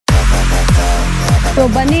So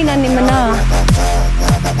ಬನ್ನಿ ನಾನು ನಿಮ್ಮನ್ನು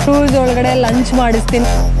ಕ್ರೂಸ್ ಒಳಗಡೆ ಲಂಚ್ ಮಾಡಿಸ್ತೀನಿ.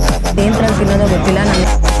 ಏನು ಥರ ತಿನ್ನೋದೋ ಗೊತ್ತಿಲ್ಲ. ನಾನು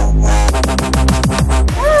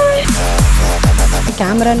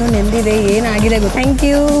ಕ್ಯಾಮ್ರಾನು ನೆಂದಿದೆ, ಏನಾಗಿದೆ ಗೊತ್ತು. Thank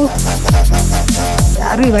you.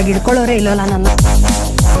 ಯಾರು ಇವಾಗ ಹಿಡ್ಕೊಳ್ಳೋರೇ ಇಲ್ಲವಲ್ಲ ನನ್ನ.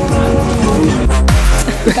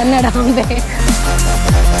 ಕನ್ನಡ ಅಂದೆ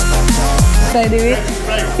ಇದ್ದೀವಿ.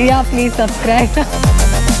 ಯಾ ಪ್ಲೀಸ್ ಸಬ್ಸ್ಕ್ರೈಬ್.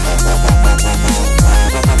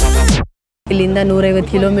 ಇಲ್ಲಿಂದ 150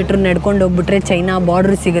 ಕಿಲೋಮೀಟರ್ ನಡ್ಕೊಂಡು ಹೋಗ್ಬಿಟ್ರೆ ಚೈನಾ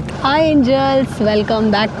ಬಾರ್ಡ್ರ್ ಸಿಗುತ್ತೆ. Hi angels, welcome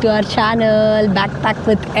back to our channel back pack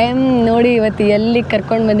with M. ನೋಡಿ ಇವತ್ತು ಎಲ್ಲಿ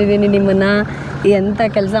ಕರ್ಕೊಂಡು ಬಂದಿದ್ದೀನಿ ನಿಮ್ಮನ್ನು, ಎಂಥ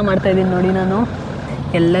ಕೆಲಸ ಮಾಡ್ತಾಯಿದ್ದೀನಿ ನೋಡಿ. ನಾನು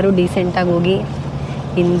ಎಲ್ಲರೂ ಡೀಸೆಂಟಾಗಿ ಹೋಗಿ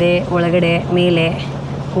ಹಿಂದೆ ಒಳಗಡೆ ಮೇಲೆ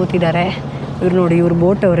ಕೂತಿದ್ದಾರೆ. ಇವ್ರು ನೋಡಿ, ಇವ್ರು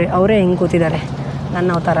ಬೋಟ್ ಅವರೇ ಹೆಂಗೆ ಕೂತಿದ್ದಾರೆ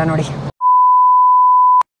ನನ್ನ ಥರ ನೋಡಿ.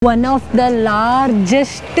 One of the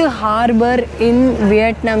largest harbour in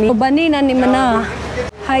Vietnam. ಬನ್ನಿ ನಾನು ನಿಮ್ಮನ್ನು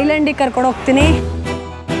ಐಲ್ಯಾಂಡಿಗೆ ಕರ್ಕೊಂಡು ಹೋಗ್ತೀನಿ.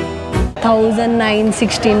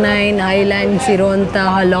 1969 ಐಲ್ಯಾಂಡ್ಸ್ ಇರೋವಂಥ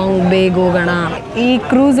ಹಲಾಂಗ್ ಬೇಗೆ ಹೋಗೋಣ. ಈ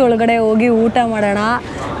ಕ್ರೂಸ್ ಒಳಗಡೆ ಹೋಗಿ ಊಟ ಮಾಡೋಣ.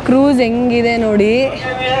 ಕ್ರೂಸ್ ಹೆಂಗಿದೆ ನೋಡಿ.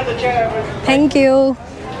 Thank you.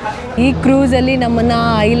 ಈ ಕ್ರೂಸಲ್ಲಿ ನಮ್ಮನ್ನು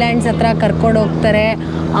ಐಲ್ಯಾಂಡ್ಸ್ ಹತ್ರ ಕರ್ಕೊಂಡು ಹೋಗ್ತಾರೆ.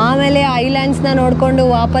 ಆಮೇಲೆ ಐಲ್ಯಾಂಡ್ಸ್ನ ನೋಡಿಕೊಂಡು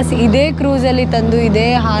ವಾಪಸ್ ಇದೇ ಕ್ರೂಸಲ್ಲಿ ತಂದು ಇದೇ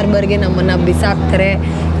ಹಾರ್ಬರ್ಗೆ ನಮ್ಮನ್ನು ಬಿಸಾಕ್ತಾರೆ.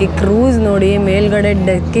 ಈ ಕ್ರೂಸ್ ನೋಡಿ, ಮೇಲ್ಗಡೆ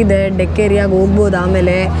ಡೆಕ್ ಇದೆ, ಡೆಕ್ ಏರಿಯಾಗೆ ಹೋಗ್ಬೋದು.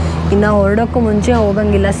 ಆಮೇಲೆ ಇನ್ನು ಹೊರಡೋಕ್ಕೂ ಮುಂಚೆ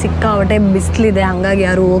ಹೋಗಂಗಿಲ್ಲ, ಸಿಕ್ಕಾಪಟ್ಟೆ ಬಿಸಿಲಿದೆ, ಹಾಗಾಗಿ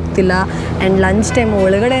ಯಾರೂ ಹೋಗ್ತಿಲ್ಲ. ಆ್ಯಂಡ್ ಲಂಚ್ ಟೈಮ್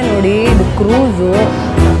ಒಳಗಡೆ ನೋಡಿ, ಇದು ಕ್ರೂಸು.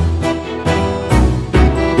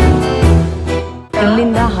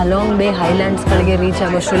 ಇಲ್ಲಿಂದ ಹಲಾಂಗ್ ಬೇ ಹೈಲ್ಯಾಂಡ್ಸ್ಗಳಿಗೆ ರೀಚ್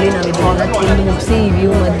ಆಗೋಷ್ಟರಲ್ಲಿ ನಾವು ಇದನ್ನೆಲ್ಲ ತಿಂದು ಮುಗಿಸಿ ಈ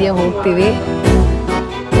ವ್ಯೂ ಮಧ್ಯೆ ಹೋಗ್ತೀವಿ.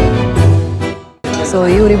 ಸೊ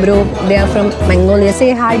ಇವರಿಬ್ಬರು they are from Mongolia. Say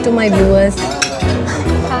hi to my viewers.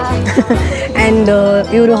 And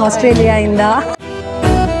ಇವರು ಆಸ್ಟ್ರೇಲಿಯಾಯಿಂದ.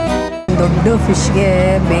 ದೊಡ್ಡ ಫಿಶ್ಗೆ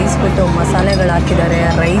ಬೇಯಿಸ್ಬಿಟ್ಟು ಮಸಾಲೆಗಳು ಹಾಕಿದ್ದಾರೆ,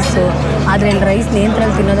 ರೈಸು. ಆದರೆ ಇಲ್ಲಿ ರೈಸ್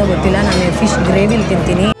ನೇಂದ್ರಲ್ಲಿ ತಿನ್ನೋದೋ ಗೊತ್ತಿಲ್ಲ. ನಾನು ಫಿಶ್ ಗ್ರೇವಿಲಿ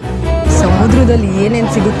ತಿಂತೀನಿ. ಸಮುದ್ರದಲ್ಲಿ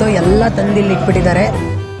ಏನೇನು ಸಿಗುತ್ತೋ ಎಲ್ಲ ತಂದಿಲ್ಲಿ ಇಟ್ಬಿಟ್ಟಿದ್ದಾರೆ.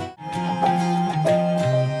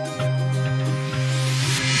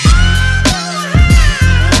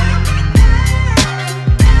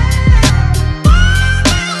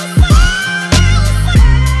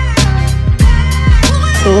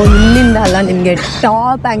 ಸೊ ಇಲ್ಲಿಂದ ಅಲ್ಲ, ನಿಮಗೆ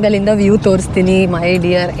ಟಾಪ್ ಆ್ಯಂಗಲಿಂದ ವ್ಯೂ ತೋರಿಸ್ತೀನಿ my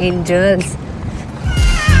dear angels.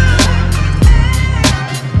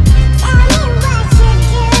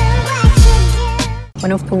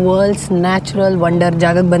 One of the world's natural wonder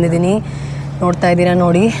ಜಾಗಕ್ಕೆ ಬಂದಿದ್ದೀನಿ. ನೋಡ್ತಾ ಇದ್ದೀರಾ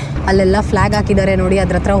ನೋಡಿ, ಅಲ್ಲೆಲ್ಲ ಫ್ಲ್ಯಾಗ್ ಹಾಕಿದ್ದಾರೆ ನೋಡಿ.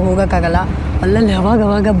 ಅದ್ರ ಹತ್ರ ಹೋಗೋಕ್ಕಾಗಲ್ಲ, ಅಲ್ಲಲ್ಲಿ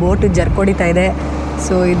ಅವಾಗವಾಗ ಬೋಟು ಜರ್ಕೊಡಿತಾ ಇದೆ.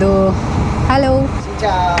 ಸೊ ಇದು ಹಲೋ.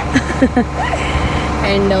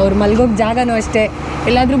 ಆ್ಯಂಡ್ ಅವ್ರು ಮಲ್ಗೋಗಿ ಜಾಗನೂ ಅಷ್ಟೇ.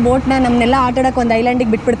 ಎಲ್ಲಾದರೂ ಬೋಟ್ನ ನಮ್ಮನ್ನೆಲ್ಲ ಆಟಾಡೋಕೆ ಒಂದು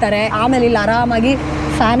ಐಲ್ಯಾಂಡಿಗೆ ಬಿಟ್ಬಿಡ್ತಾರೆ. ಆಮೇಲೆ ಇಲ್ಲಿ ಆರಾಮಾಗಿ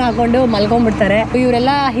ಫ್ಯಾನ್ ಹಾಕ್ಕೊಂಡು ಮಲ್ಕೊಂಡ್ಬಿಡ್ತಾರೆ.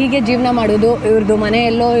 ಇವರೆಲ್ಲ ಹೀಗೆ ಜೀವನ ಮಾಡೋದು. ಇವ್ರದ್ದು ಮನೆ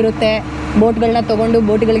ಎಲ್ಲೋ ಇರುತ್ತೆ. ಬೋಟ್ಗಳನ್ನ ತೊಗೊಂಡು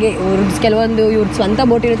ಬೋಟ್ಗಳಿಗೆ ಕೆಲವೊಂದು ಇವ್ರ ಸ್ವಂತ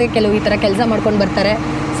ಬೋಟ್ ಇರುತ್ತೆ, ಕೆಲವು ಈ ಥರ ಕೆಲಸ ಮಾಡ್ಕೊಂಡು ಬರ್ತಾರೆ.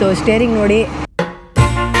 ಸೊ ಸ್ಟೇರಿಂಗ್ ನೋಡಿ.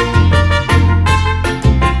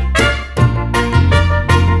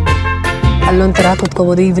 ಅಲ್ಲೊಂಥರ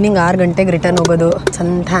ಕುತ್ಕೋಬೋದು. ಈವ್ನಿಂಗ್ 6 ಗಂಟೆಗೆ ರಿಟರ್ನ್ ಹೋಗೋದು.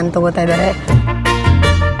 ಚಂದ ಹ್ಯಾನ್ ತೊಗೋತಾ ಇದ್ದಾರೆ.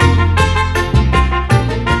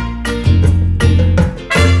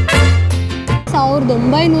 ಸಾವಿರದ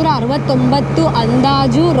 1969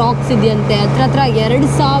 ಅಂದಾಜು ರಾಕ್ಸ್ ಇದೆಯಂತೆ. ಹತ್ರ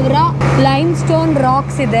 2000 ಲೈಮ್ ಸ್ಟೋನ್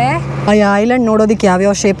ರಾಕ್ಸ್ ಇದೆ. ಆಯಾ ಐಲ್ಯಾಂಡ್ ನೋಡೋದಕ್ಕೆ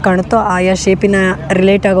ಯಾವ್ಯಾವ ಶೇಪ್ ಕಾಣುತ್ತೋ ಆಯಾ ಶೇಪಿನ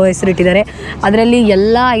ರಿಲೇಟ್ ಆಗೋ ಹೆಸರಿಟ್ಟಿದ್ದಾರೆ. ಅದರಲ್ಲಿ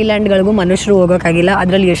ಎಲ್ಲ ಐಲ್ಯಾಂಡ್ಗಳಿಗೂ ಮನುಷ್ಯರು ಹೋಗೋಕ್ಕಾಗಿಲ್ಲ.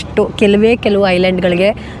 ಅದರಲ್ಲಿ ಕೆಲವು ಐಲ್ಯಾಂಡ್ಗಳಿಗೆ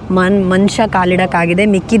ಮನುಷ್ಯ ಕಾಲಿಡೋಕ್ಕಾಗಿದೆ.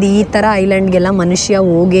 ಮಿಕ್ಕಿದ ಈ ಥರ ಐಲ್ಯಾಂಡ್ಗೆಲ್ಲ ಮನುಷ್ಯ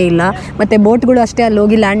ಹೋಗೇ ಇಲ್ಲ. ಮತ್ತು ಬೋಟ್ಗಳು ಅಷ್ಟೇ, ಅಲ್ಲಿ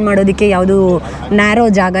ಹೋಗಿ ಲ್ಯಾಂಡ್ ಮಾಡೋದಕ್ಕೆ ಯಾವುದು ನ್ಯಾರೋ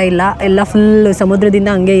ಜಾಗ ಇಲ್ಲ, ಎಲ್ಲ ಫುಲ್ ಸಮುದ್ರದಿಂದ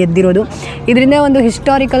ಹಂಗೆ ಎದ್ದಿರೋದು. ಇದರಿಂದ ಒಂದು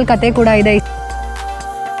ಹಿಸ್ಟಾರಿಕಲ್ ಕತೆ ಕೂಡ ಇದೆ.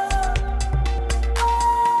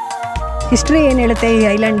 ಹಿಸ್ಟ್ರಿ ಏನು ಹೇಳುತ್ತೆ ಈ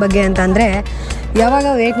ಐಲ್ಯಾಂಡ್ ಬಗ್ಗೆ ಅಂತಂದರೆ, ಯಾವಾಗ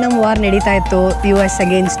ವಿಯೆಟ್ನಾಮ್ ವಾರ್ ನಡೀತಾ ಇತ್ತು US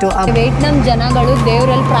ಅಗೇನ್ಸ್ಟು, ವಿಯೆಟ್ನಾಮ್ ಜನಗಳು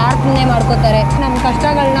ದೇವರಲ್ಲಿ ಪ್ರಾರ್ಥನೆ ಮಾಡ್ಕೋತಾರೆ, ನಮ್ಮ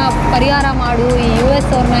ಕಷ್ಟಗಳನ್ನ ಪರಿಹಾರ ಮಾಡು, ಈ US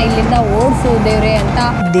ಅವ್ರನ್ನ ಇಲ್ಲಿಂದ ಓಡಿಸು ದೇವ್ರೆ ಅಂತ.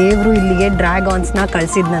 ದೇವರು ಇಲ್ಲಿಗೆ ಡ್ರ್ಯಾಗಾನ್ಸ್ನ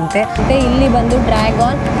ಕಳಿಸಿದ್ನಂತೆ. ಮತ್ತು ಇಲ್ಲಿ ಬಂದು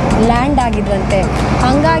ಡ್ರ್ಯಾಗಾನ್ ಲ್ಯಾಂಡ್ ಆಗಿದ್ವಂತೆ.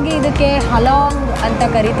 ಹಾಗಾಗಿ ಇದಕ್ಕೆ ಹಲಾಂಗ್ ಅಂತ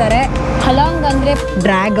ಕರೀತಾರೆ. ಹಲಾಂಗ್ ಅಂದರೆ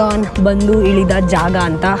ಡ್ರ್ಯಾಗಾನ್ ಬಂದು ಇಳಿದ ಜಾಗ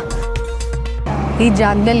ಅಂತ. ಈ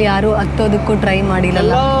ಜಾಗದಲ್ಲಿ ಯಾರು ಹತ್ತೋದಕ್ಕೂ ಟ್ರೈ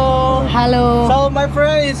ಮಾಡಿಲ್ಲ. Hello. So my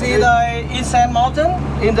friend is in the Eastern Mountain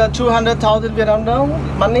in the 200,000 Vietnam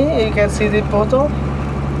money. You can see the photo.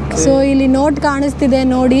 So ಇಲ್ಲಿ ನೋಟ್ ಕಾಣಿಸ್ತಿದೆ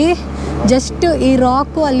ನೋಡಿ. ಜಸ್ಟ್ ಈ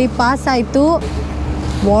ರಾಕು ಅಲ್ಲಿ ಪಾಸ್ ಆಯಿತು.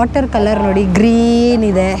 ವಾಟರ್ ಕಲರ್ ನೋಡಿ, ಗ್ರೀನ್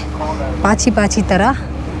ಇದೆ, ಪಾಚಿ ಥರ.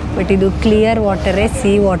 ಬಟ್ ಇದು ಕ್ಲಿಯರ್ ವಾಟರೇ,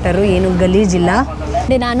 ಸಿ ವಾಟರು, ಏನು ಗಲೀಜಿಲ್ಲ.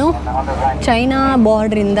 ನಾನು ಚೈನಾ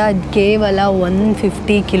ಬಾರ್ಡ್ರಿಂದ ಕೇವಲ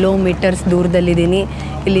 150 ಕಿಲೋಮೀಟರ್ಸ್ ದೂರದಲ್ಲಿದ್ದೀನಿ.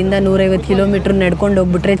 ಇಲ್ಲಿಂದ 150 ಕಿಲೋಮೀಟ್ರ್ ನಡ್ಕೊಂಡು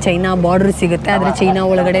ಹೋಗ್ಬಿಟ್ರೆ ಚೈನಾ ಬಾರ್ಡ್ರ್ ಸಿಗುತ್ತೆ. ಆದರೆ ಚೈನಾ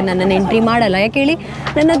ಒಳಗಡೆ ನನ್ನನ್ನು ಎಂಟ್ರಿ ಮಾಡಲ್ಲ. ಯಾಕೆ ಹೇಳಿ,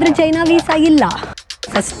 ನನ್ನ ಹತ್ರ ಚೈನಾ ವೀಸಾ ಇಲ್ಲ.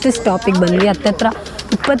 ಫಸ್ಟ್ ಸ್ಟಾಪಿಗೆ ಬಂದ್ವಿ. ಹತ್ತತ್ರ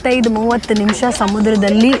 25-30 ನಿಮಿಷ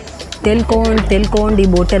ಸಮುದ್ರದಲ್ಲಿ ತೇಲ್ಕೊಂಡು ಈ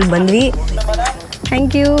ಬೋಟಲ್ಲಿ ಬಂದ್ವಿ.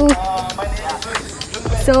 Thank you.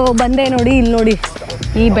 ಸೊ ಬಂದೆ ನೋಡಿ, ಇಲ್ಲಿ ನೋಡಿ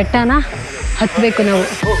ಈ ಬೆಟ್ಟನ ಹತ್ತಬೇಕು ನಾವು.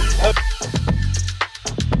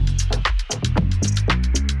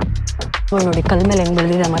 ನೋಡಿ ಕಲ್ ಮೇಲೆ ಹೆಂಗೆ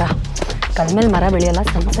ಬೆಳೆದಿದೆ ಮರ. ಕಲ್ ಮೇಲೆ ಮರ ಬೆಳೆಯಲ್ಲ,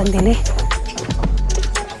 ಸಣ್ಣದಲ್ಲಿ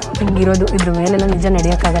ಹಿಂಗಿರೋದು. ಇದ್ರ ಮೇಲೆಲ್ಲ ನಿಜ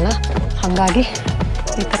ನಡೆಯೋಕ್ಕಾಗಲ್ಲ, ಹಾಗಾಗಿ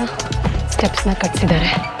ಈ ಥರ ಸ್ಟೆಪ್ಸ್ನ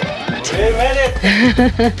ಕಟ್ಸಿದ್ದಾರೆ.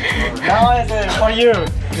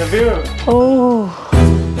 ಓ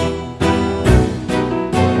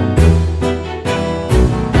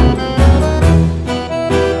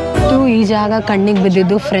ಈ ಜಾಗ ಕಣ್ಣಿಗೆ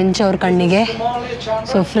ಬಿದ್ದಿದ್ದು ಫ್ರೆಂಚ್ ಅವ್ರ ಕಣ್ಣಿಗೆ.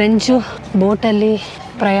 ಸೊ ಫ್ರೆಂಚು ಬೋಟಲ್ಲಿ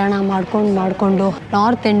ಪ್ರಯಾಣ ಮಾಡಿಕೊಂಡು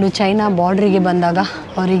ನಾರ್ತ್ ಎಂಡು ಚೈನಾ ಬಾರ್ಡ್ರಿಗೆ ಬಂದಾಗ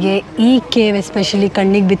ಅವರಿಗೆ ಈ ಕೇವ್ ಎಸ್ಪೆಷಲಿ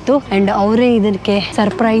ಕಣ್ಣಿಗೆ ಬಿತ್ತು. ಆ್ಯಂಡ್ ಅವರೇ ಇದಕ್ಕೆ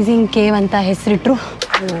ಸರ್ಪ್ರೈಸಿಂಗ್ ಕೇವ್ ಅಂತ ಹೆಸರಿಟ್ರು.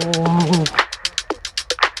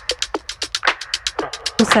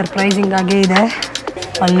 ಸರ್ಪ್ರೈಸಿಂಗ್ ಆಗೇ ಇದೆ.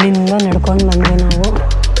 ಅಲ್ಲಿಂದ ನಡ್ಕೊಂಡು ಬಂದ್ವಿ ನಾವು.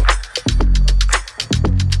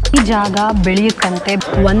 ಈ ಜಾಗ ಬೆಳೆಯುತ್ತಂತೆ.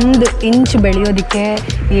 1 ಇಂಚ್ ಬೆಳೆಯೋದಕ್ಕೆ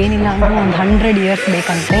ಏನಿಲ್ಲ ಅಂದರೆ ಒಂದು 100 years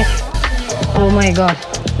ಬೇಕಂತೆ. ಓ ಮೈ ಗಾಡ್.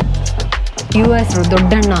 US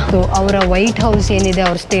ದೊಡ್ಡಣ್ಣ, ಸೊ ಅವರ ವೈಟ್ ಹೌಸ್ ಏನಿದೆ,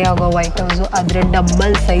 ಅವ್ರು ಸ್ಟೇ ಆಗೋ ವೈಟ್ ಹೌಸು, ಅದರ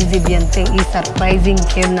ಡಬಲ್ ಸೈಜ್ ಇದೆಯಂತೆ ಈ ಸರ್ಪ್ರೈಸಿಂಗ್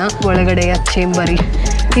ಕೇವ್ನ ಒಳಗಡೆಯ ಚೇಂಬರಿ.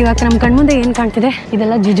 ಇವಾಗ ನಮ್ಮ ಕಣ್ಮುಂದೆ ಏನು ಕಾಣ್ತಿದೆ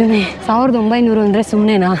ಇದೆಲ್ಲ ಜುಜುನೆ. 1900 ಅಂದರೆ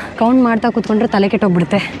ಸುಮ್ಮನೆನಾ? ಕೌಂಟ್ ಮಾಡ್ತಾ ಕೂತ್ಕೊಂಡ್ರೆ ತಲೆ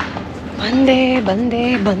ಕೆಟ್ಟೋಗ್ಬಿಡುತ್ತೆ.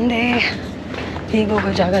 ಬಂದೆ ಹೀಗೆ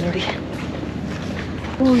ಹೋಗೋ ಜಾಗ ನೋಡಿ.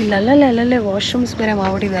 ಓ ಇಲ್ಲಲ್ಲೇ ವಾಶ್ರೂಮ್ಸ್ ಬೇರೆ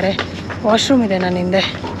ಮಾಡ್ಬಿಟ್ಟಿದ್ದಾರೆ. ವಾಶ್ರೂಮ್ ಇದೆ ನನ್ನ ಹಿಂದೆ.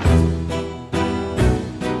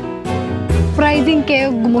 ಸರ್ಪ್ರೈಸಿಂಗ್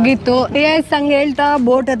ಕೇವ್ ಮುಗೀತು. ಹಂಗೆ ಹೇಳ್ತಾ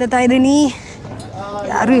ಬೋಟ್ ಹತ್ತುತ್ತಾ ಇದ್ದೀನಿ.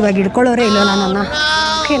 ಯಾರು ಇವಾಗ ಹಿಡ್ಕೊಳ್ಳೋರೇ ಇಲ್ಲ ನನ್ನ.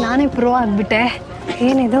 ಓಕೆ ನಾನೇ ಪ್ರೋ ಆಗಿಬಿಟ್ಟೆ.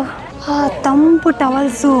 ಏನಿದು? ತಂಪು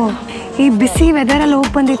ಟವಲ್ಸು. ಈ ಬಿಸಿ ವೆದರಲ್ಲಿ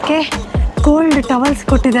ಹೋಗಿ ಬಂದಿದ್ದಕ್ಕೆ ಕೋಲ್ಡ್ ಟವಲ್ಸ್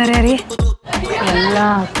ಕೊಟ್ಟಿದ್ದಾರೆ ರೀ. ಎಲ್ಲ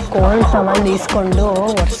ಕೋಲ್ಡ್ ಟವಲ್ ಈಸ್ಕೊಂಡು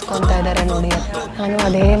ಒರೆಸ್ಕೊತಾ ಇದ್ದಾರೆ ನೋಡಿ. ನಾನು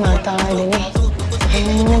ಅದೇ ಮಾಡ್ತಾ ಇದ್ದೀನಿ.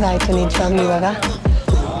 ಹೆಣ್ಣಗಾಯ್ತು ನಿಜವಾಗ್ಲೂ. ಇವಾಗ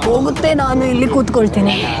ಹೋಗುತ್ತೆ, ನಾನು ಇಲ್ಲಿ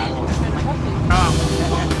ಕೂತ್ಕೊಳ್ತೀನಿ.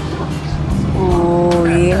 ಓ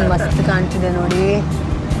ಏನು ಮಸ್ತ್ ಕಾಣ್ತಿದೆ ನೋಡಿ.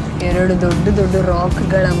 2 ದೊಡ್ಡ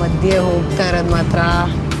ರಾಕ್ಗಳ ಮಧ್ಯೆ ಹೋಗ್ತಾ ಇರೋದು ಮಾತ್ರ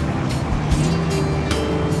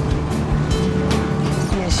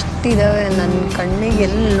ಎಷ್ಟಿದಾವೆ. ನನ್ನ ಕಣ್ಣಿಗೆ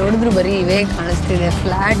ಎಲ್ಲಿ ನೋಡಿದ್ರು ಬರೀ ಇವೇ ಕಾಣಿಸ್ತಿದೆ.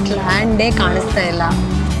 ಫ್ಲ್ಯಾಟ್ ಲ್ಯಾಂಡೇ ಕಾಣಿಸ್ತಾ ಇಲ್ಲ.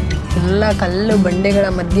 ಎಲ್ಲ ಕಲ್ಲು ಬಂಡೆಗಳ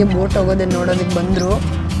ಮಧ್ಯೆ ಬೋಟ್ ಹೋಗೋದನ್ನು ನೋಡೋದಕ್ಕೆ ಬಂದರು.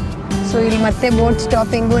 ಸೊ ಇಲ್ಲಿ ಮತ್ತೆ ಬೋಟ್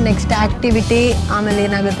ಸ್ಟಾಪಿಂಗು, ನೆಕ್ಸ್ಟ್ ಆ್ಯಕ್ಟಿವಿಟಿ, ಆಮೇಲೆ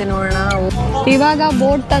ಏನಾಗುತ್ತೆ ನೋಡೋಣ. ಇವಾಗ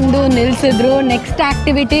ಬೋಟ್ ತಂದು ನಿಲ್ಲಿಸಿದ್ರು. Next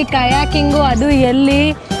activity ಕಯಾಕಿಂಗು. ಅದು ಎಲ್ಲಿ?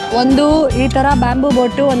 ಒಂದು ಈ ಥರ ಬ್ಯಾಂಬೂ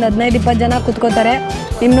ಬೋಟು, ಒಂದು 15-20 ಜನ ಕೂತ್ಕೋತಾರೆ.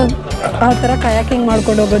 ಇನ್ನು ಆ ಥರ ಕಯಾಕಿಂಗ್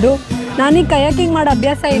ಮಾಡ್ಕೊಂಡು ಹೋಗೋದು. ನಾನೀಗ ಕಯಾಕಿಂಗ್ ಮಾಡೋ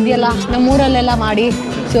ಅಭ್ಯಾಸ ಇದೆಯಲ್ಲ ನಮ್ಮೂರಲ್ಲೆಲ್ಲ ಮಾಡಿ.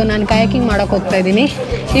 ಸೊ ನಾನು ಕಯಾಕಿಂಗ್ ಮಾಡೋಕೆ ಹೋಗ್ತಾ ಇದ್ದೀನಿ.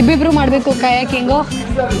 ಇಬ್ಬಿಬ್ರು ಮಾಡಬೇಕು ಕಯಾಕಿಂಗು,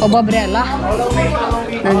 ಒಬ್ಬೊಬ್ಬರೇ ಅಲ್ಲ.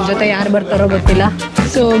 ನನ್ನ ಜೊತೆ ಯಾರು ಬರ್ತಾರೋ ಗೊತ್ತಿಲ್ಲ.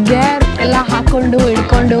 ಸೊ ಗೇರ್ ಎಲ್ಲ ಹಾಕ್ಕೊಂಡು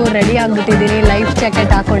ಹಿಡ್ಕೊಂಡು ರೆಡಿ ಆಗಿಬಿಟ್ಟಿದ್ದೀನಿ. ಲೈಫ್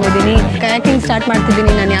ಜಾಕೆಟ್ ಹಾಕ್ಕೊಂಡಿದ್ದೀನಿ. ಕಯಾಕಿಂಗ್ ಸ್ಟಾರ್ಟ್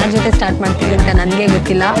ಮಾಡ್ತಿದ್ದೀನಿ. ನಾನು ಯಾರ ಜೊತೆ ಸ್ಟಾರ್ಟ್ ಮಾಡ್ತೀನಿ ಅಂತ ನನಗೆ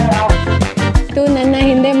ಗೊತ್ತಿಲ್ಲ. ನನ್ನ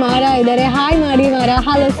ಹಿಂದೆ ಮಾರ ಇದ್ದಾರೆ. ಹಾಯ್ ಮಾಡಿ ಮಾರ.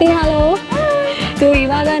 Hello C hello. ಸೊ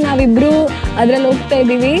ಇವಾಗ ನಾವಿಬ್ಬರು ಅದರಲ್ಲಿ ಹೋಗ್ತಾ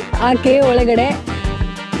ಇದ್ದೀವಿ ಆ ಕೇವ್ ಒಳಗಡೆ.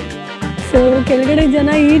 ಸೊ ಕೆಳಗಡೆ ಜನ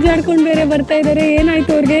ಈಜಾಡ್ಕೊಂಡು ಬೇರೆ ಬರ್ತಾ ಇದ್ದಾರೆ.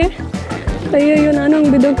 ಏನಾಯ್ತು ಅವ್ರಿಗೆ? ಅಯ್ಯೋ ನಾನು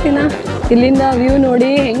ಹಂಗೆ ಬಿದ್ದೋಗ್ತೀನ. ಇಲ್ಲಿಂದ ವ್ಯೂ ನೋಡಿ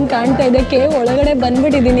ಹೆಂಗೆ ಕಾಣ್ತಾ ಇದೆ. ಕೇವ್ ಒಳಗಡೆ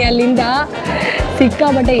ಬಂದ್ಬಿಟ್ಟಿದ್ದೀನಿ. ಅಲ್ಲಿಂದ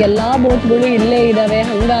ಸಿಕ್ಕಾಬಟ್ಟೆ ಎಲ್ಲ ಬೋಟ್ಗಳು ಇಲ್ಲೇ ಇದ್ದಾವೆ.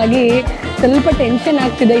 ಹಾಗಾಗಿ ಸ್ವಲ್ಪ ಟೆನ್ಷನ್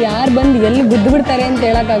ಆಗ್ತಿದೆ. ಯಾರು ಬಂದು ಎಲ್ಲಿ ಗುದ್ದು ಬಿಡ್ತಾರೆ ಅಂತ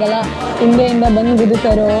ಹೇಳೋಕ್ಕಾಗಲ್ಲ. ಹಿಂದೆಯಿಂದ ಬಂದು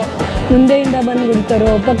ಗುದ್ದುತ್ತಾರೋ, ಮುಂದೆಯಿಂದ ಬಂದು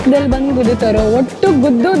ಗುದ್ದುತ್ತಾರೋ, ಪಕ್ಕದಲ್ಲಿ ಬಂದು ಗುದ್ದುತ್ತಾರೋ, ಒಟ್ಟು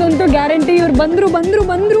ಗುದ್ದೋದಂತೂ ಗ್ಯಾರಂಟಿ. ಇವ್ರು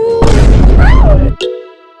ಬಂದರು.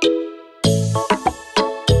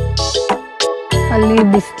 ಅಲ್ಲಿ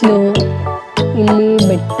ಬಿಸಿಲು, ಇಲ್ಲಿ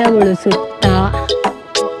ಬೆಟ್ಟಗಳು ಸುತ್ತ,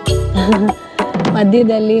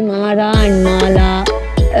 ಮಧ್ಯದಲ್ಲಿ ಮಾರ ಅಂಡ್ ಮಾಲ.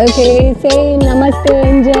 ಓಕೆ ಸೇ ನಮಸ್ತೆ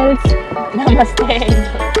ಏಂಜಲ್ಸ್. ನಮಸ್ತೆ.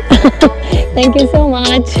 Thank you so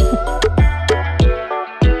much.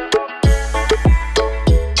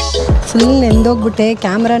 Full ನೆಂದೋಗ್ಬಿಟ್ಟೆ.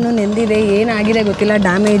 ಕ್ಯಾಮ್ರಾನು ನೆಂದಿದೆ. ಏನಾಗಿದೆ ಗೊತ್ತಿಲ್ಲ,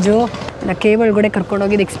 ಡ್ಯಾಮೇಜು. ನಾ ಕೇವ್ ಒಳಗಡೆ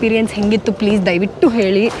ಕರ್ಕೊಂಡೋಗಿದ್ದು ಎಕ್ಸ್ಪೀರಿಯೆನ್ಸ್ ಹೆಂಗಿತ್ತು ಪ್ಲೀಸ್ ದಯವಿಟ್ಟು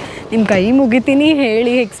ಹೇಳಿ. ನಿಮ್ಮ ಕೈ ಮುಗಿತೀನಿ,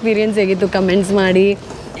 ಹೇಳಿ ಎಕ್ಸ್ಪೀರಿಯೆನ್ಸ್ ಹೇಗಿತ್ತು ಕಮೆಂಟ್ಸ್ ಮಾಡಿ.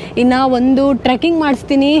 ಇನ್ನು ಒಂದು ಟ್ರೆಕ್ಕಿಂಗ್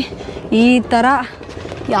ಮಾಡಿಸ್ತೀನಿ. ಈ ಥರ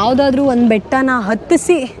ಯಾವುದಾದ್ರೂ ಒಂದು ಬೆಟ್ಟನ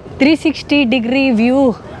ಹತ್ತಿಸಿ 360 ಡಿಗ್ರಿ ವ್ಯೂ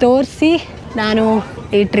ತೋರಿಸಿ ನಾನು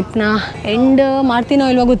ಈ ಟ್ರಿಪ್ನ ಎಂಡ್ ಮಾಡ್ತೀನೋ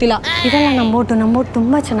ಇಲ್ವೋ ಗೊತ್ತಿಲ್ಲ. ಇದೆಲ್ಲ ನಮ್ಮ ಬೋಟ್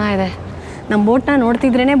ತುಂಬ ಚೆನ್ನಾಗಿದೆ. ನಮ್ಮ ಬೋಟ್ನ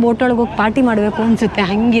ನೋಡ್ತಿದ್ರೇ ಬೋಟೊಳಗೆ ಹೋಗಿ ಪಾರ್ಟಿ ಮಾಡಬೇಕು ಅನಿಸುತ್ತೆ.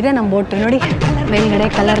 ಹಾಗಿದೆ ನಮ್ಮ ಬೋಟ್ ನೋಡಿ. ಮೇಲ್ಗಡೆ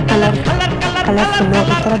ಕಲರ್ಫುಲ್ಲು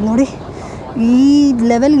ಈ ಥರದ್ದು ನೋಡಿ. ಈ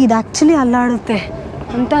ಲೆವೆಲ್ಗೆ ಇದು ಆ್ಯಕ್ಚುಲಿ ಅಲ್ಲಾಡುತ್ತೆ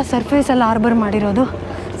ಅಂತ ಸರ್ಫೇಸಲ್ಲಿ ಆರ್ಬರ್ ಮಾಡಿರೋದು.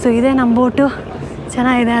 ಸೊ ಇದೇ ನಮ್ಮ ಬೋಟು.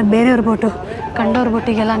 ಚೆನ್ನಾಗಿದೆ. ಅದು ಬೇರೆಯವ್ರ ಬೋಟು. ಕಂಡವ್ರ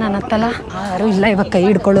ಬೋಟಿಗೆಲ್ಲ ನಾನು ಹತ್ತಲ್ಲ. ಯಾರೂ ಇಲ್ಲ ಇವಾಗ ಕೈ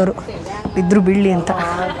ಹಿಡ್ಕೊಳ್ಳೋರು, ಬಿದ್ದರು ಬೀಳಲಿ ಅಂತ.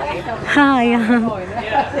 ಹಾಂ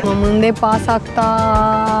ಮುಂದೆ ಪಾಸ್ ಆಗ್ತಾ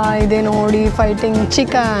ಇದೆ ನೋಡಿ ಫೈಟಿಂಗ್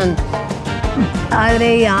ಚಿಕನ್. ಆದರೆ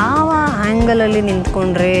ಯಾವ ಆ್ಯಂಗಲಲ್ಲಿ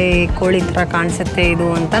ನಿಂತ್ಕೊಂಡ್ರೆ ಕೋಳಿ ಥರ ಕಾಣಿಸುತ್ತೆ ಇದು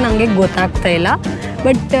ಅಂತ ನನಗೆ ಗೊತ್ತಾಗ್ತಾ ಇಲ್ಲ.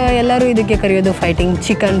 ಬಟ್ ಎಲ್ಲರೂ ಇದಕ್ಕೆ ಕರೆಯೋದು ಫೈಟಿಂಗ್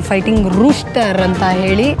ಚಿಕನ್, ಫೈಟಿಂಗ್ ರೂಸ್ಟರ್ ಅಂತ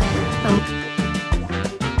ಹೇಳಿ.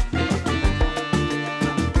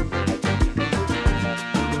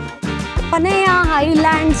 ಕೊನೆಯ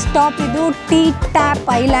ಐಲ್ಯಾಂಡ್ ಸ್ಟಾಪ್ ಇದು ಟೀ ಟ್ಯಾಪ್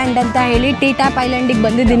ಐಲ್ಯಾಂಡ್ ಅಂತ ಹೇಳಿ. ಟೀ ಟ್ಯಾಪ್ ಐಲ್ಯಾಂಡಿಗೆ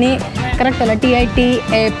ಬಂದಿದ್ದೀನಿ, ಕರೆಕ್ಟ್ ಅಲ್ಲ?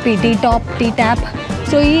 TITAP, tea top, tea tap.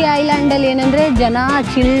 So ಈ ಐಲ್ಯಾಂಡಲ್ಲಿ ಏನಂದರೆ ಜನ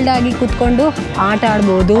ಚಿಲ್ಡಾಗಿ ಕೂತ್ಕೊಂಡು ಆಟ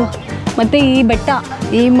ಆಡ್ಬೋದು. ಮತ್ತು ಈ ಬೆಟ್ಟ,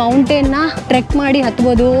 ಈ ಮೌಂಟೇನ್ನ ಟ್ರೆಕ್ ಮಾಡಿ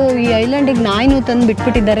ಹತ್ಬೋದು. ಈ ಐಲ್ಯಾಂಡಿಗೆ ನಾಯಿನೂ ತಂದು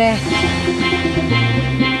ಬಿಟ್ಬಿಟ್ಟಿದ್ದಾರೆ.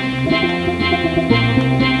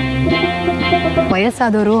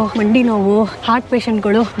 ವಯಸ್ಸಾದವರು, ಮಂಡಿ ನೋವು, ಹಾರ್ಟ್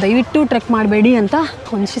ಪೇಷಂಟ್ಗಳು ದಯವಿಟ್ಟು ಟ್ರೆಕ್ ಮಾಡಬೇಡಿ ಅಂತ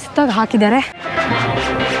ಒಂದು ಶಿಸ್ತಾಗಿ ಹಾಕಿದ್ದಾರೆ.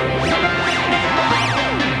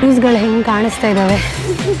 ಕ್ರೂಸ್ಗಳು ಹೆಂಗೆ ಕಾಣಿಸ್ತಾ ಇದ್ದಾವೆ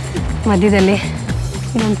ಮಧ್ಯದಲ್ಲಿ.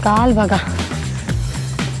 ಇನ್ನೊಂದು ಕಾಲು ಭಾಗ.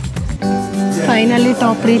 ಫೈನಲಿ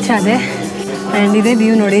ಟಾಪ್ ರೀಚ್ ಆದೆ. ಆ್ಯಂಡ್ ಇದೇ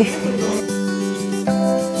ವ್ಯೂ ನೋಡಿ.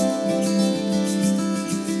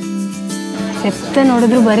 ಎತ್ತ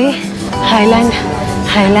ನೋಡಿದ್ರು ಬರೀ ಹೈಲ್ಯಾಂಡ್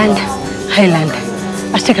ಹೈಲ್ಯಾಂಡ್ ಹೈಲ್ಯಾಂಡ್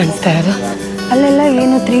ಅಷ್ಟೇ ಕಾಣಿಸ್ತಾ ಇರೋದು. ಅಲ್ಲೆಲ್ಲ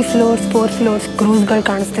ಏನು 3 floors 4 floors ಕ್ರೂಸ್ಗಳು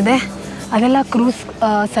ಕಾಣಿಸ್ತಿದೆ. ಅದೆಲ್ಲ ಕ್ರೂಸ್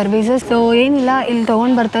ಸರ್ವೀಸಸ್. ಸೊ ಏನಿಲ್ಲ, ಇಲ್ಲಿ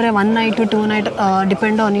ತೊಗೊಂಡು ಬರ್ತಾರೆ 1 night 2 night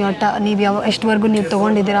depend on your ನೀವು ಎಷ್ಟುವರೆಗೂ ನೀವು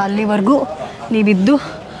ತೊಗೊಂಡಿದ್ದೀರಾ ಅಲ್ಲಿವರೆಗೂ ನೀವಿದ್ದು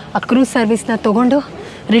ಆ ಕ್ರೂಸ್ ಸರ್ವಿಸ್ನ ತೊಗೊಂಡು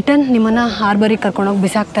ರಿಟರ್ನ್ ನಿಮ್ಮನ್ನು ಹಾರ್ಬರಿಗೆ ಕರ್ಕೊಂಡೋಗಿ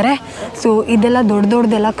ಬಿಸಾಕ್ತಾರೆ. ಸೊ ಇದೆಲ್ಲ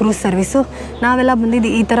ದೊಡ್ಡದೆಲ್ಲ ಕ್ರೂಸ್ ಸರ್ವಿಸು. ನಾವೆಲ್ಲ ಬಂದಿದ್ದು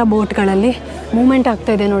ಈ ಥರ ಬೋಟ್ಗಳಲ್ಲಿ ಮೂಮೆಂಟ್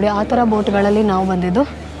ಆಗ್ತಾಯಿದೆ ನೋಡಿ, ಆ ಥರ ಬೋಟ್ಗಳಲ್ಲಿ ನಾವು ಬಂದಿದ್ದು.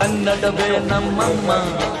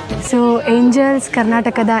 ಸೊ ಏಂಜಲ್ಸ್,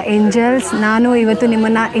 ಕರ್ನಾಟಕದ ಏಂಜಲ್ಸ್, ನಾನು ಇವತ್ತು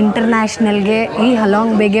ನಿಮ್ಮನ್ನು ಇಂಟರ್ನ್ಯಾಷನಲ್ಗೆ, ಈ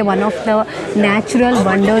ಹಲಾಂಗ್ ಬೇಗೆ one of the natural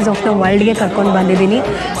wonders of the ವರ್ಲ್ಡ್ಗೆ ಕರ್ಕೊಂಡು ಬಂದಿದ್ದೀನಿ.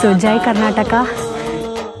 So Jai Karnataka.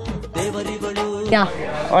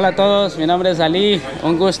 Hola a todos, mi nombre es Ali.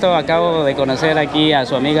 Un gusto, acabo de conocer aquí a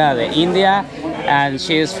su amiga de India and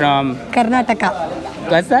she is from Karnataka.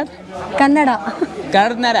 What's that? Kannada.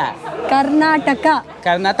 Kannada. Karnataka.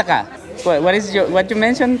 Karnataka. What you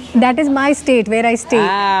mentioned? That is my state where I stay.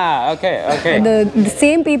 Ah, okay. The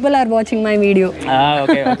same people are watching my video. Ah,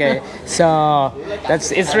 okay. So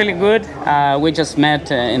it's really good. We just met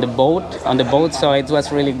on the boat, so it was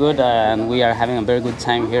really good, and we are having a very good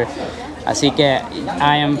time here. Así que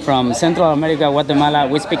I am from Central America, Guatemala.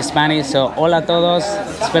 We speak Spanish, so hola a todos.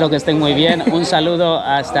 Espero que estén muy bien. Un saludo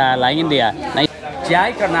hasta la India. Jai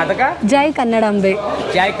Karnataka. Jai Kannadambe.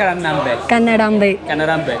 Jai Kannadambe. Kannadambe.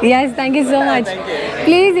 Kannadambe. Yes, thank you so much.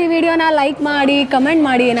 Please ಈ ವಿಡಿಯೋನ like ಮಾಡಿ, comment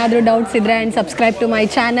ಮಾಡಿ, ಏನಾದರೂ doubts ಇದ್ದರೆ, and subscribe to my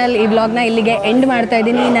channel. ಈ ವ್ಲಾಗ್ನ ಇಲ್ಲಿಗೆ end ಮಾಡ್ತಾ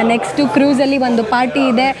ಇದ್ದೀನಿ. ನಾನು ನೆಕ್ಸ್ಟು ಕ್ರೂಸಲ್ಲಿ ಒಂದು ಪಾರ್ಟಿ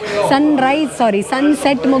ಇದೆ.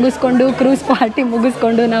 ಸನ್ಸೆಟ್ ಮುಗಿಸ್ಕೊಂಡು ಕ್ರೂಸ್ ಪಾರ್ಟಿ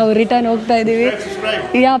ಮುಗಿಸ್ಕೊಂಡು ನಾವು ರಿಟರ್ನ್ ಹೋಗ್ತಾ ಇದ್ದೀವಿ.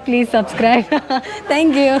 Please subscribe.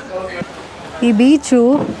 Thank you. ಈ ಬೀಚು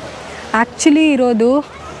ಆ್ಯಕ್ಚುಲಿ ಇರೋದು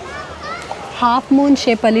ಹಾಫ್ ಮೂನ್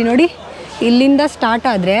ಶೇಪಲ್ಲಿ ನೋಡಿ. ಇಲ್ಲಿಂದ ಸ್ಟಾರ್ಟ್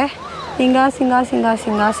ಆದರೆ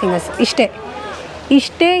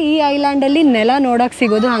ಇಷ್ಟೇ ಈ ಐಲ್ಯಾಂಡಲ್ಲಿ ನೆಲ ನೋಡೋಕ್ಕೆ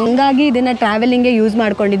ಸಿಗೋದು. ಹಾಗಾಗಿ ಇದನ್ನು ಟ್ರಾವೆಲಿಂಗ್ಗೆ ಯೂಸ್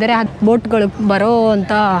ಮಾಡ್ಕೊಂಡಿದ್ದಾರೆ, ಬೋಟ್ಗಳು ಬರೋ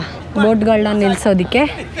ಅಂಥ ಬೋಟ್ಗಳನ್ನ ನಿಲ್ಲಿಸೋದಕ್ಕೆ.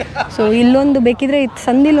 ಸೊ ಇಲ್ಲೊಂದು ಬೇಕಿದ್ರೆ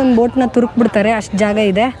ಸಂದಿಲೊಂದು ಬೋಟ್ನ ತುರುಕ್ಬಿಡ್ತಾರೆ, ಅಷ್ಟು ಜಾಗ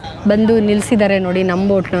ಇದೆ. ಬಂದು ನಿಲ್ಲಿಸಿದ್ದಾರೆ ನೋಡಿ ನಮ್ಮ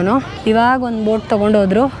ಬೋಟ್ನೂ. ಇವಾಗ ಒಂದು ಬೋಟ್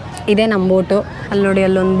ತೊಗೊಂಡೋದ್ರು, ಇದೇ ನಮ್ಮ ಬೋಟು. ಅಲ್ಲಿ ನೋಡಿ,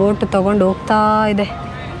 ಅಲ್ಲೊಂದು ಬೋಟ್ ತೊಗೊಂಡು ಹೋಗ್ತಾ ಇದೆ.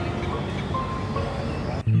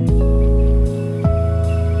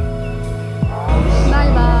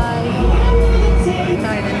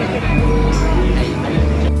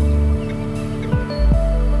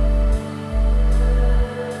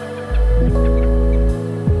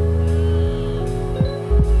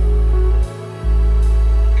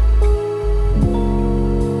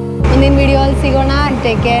 ಮುಂದಿನ ವಿಡಿಯೋ ಅಲ್ಲಿ ಸಿಗೋಣ.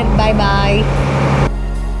 ಟೇಕ್ ಕೇರ್, ಬಾಯ್ ಬಾಯ್.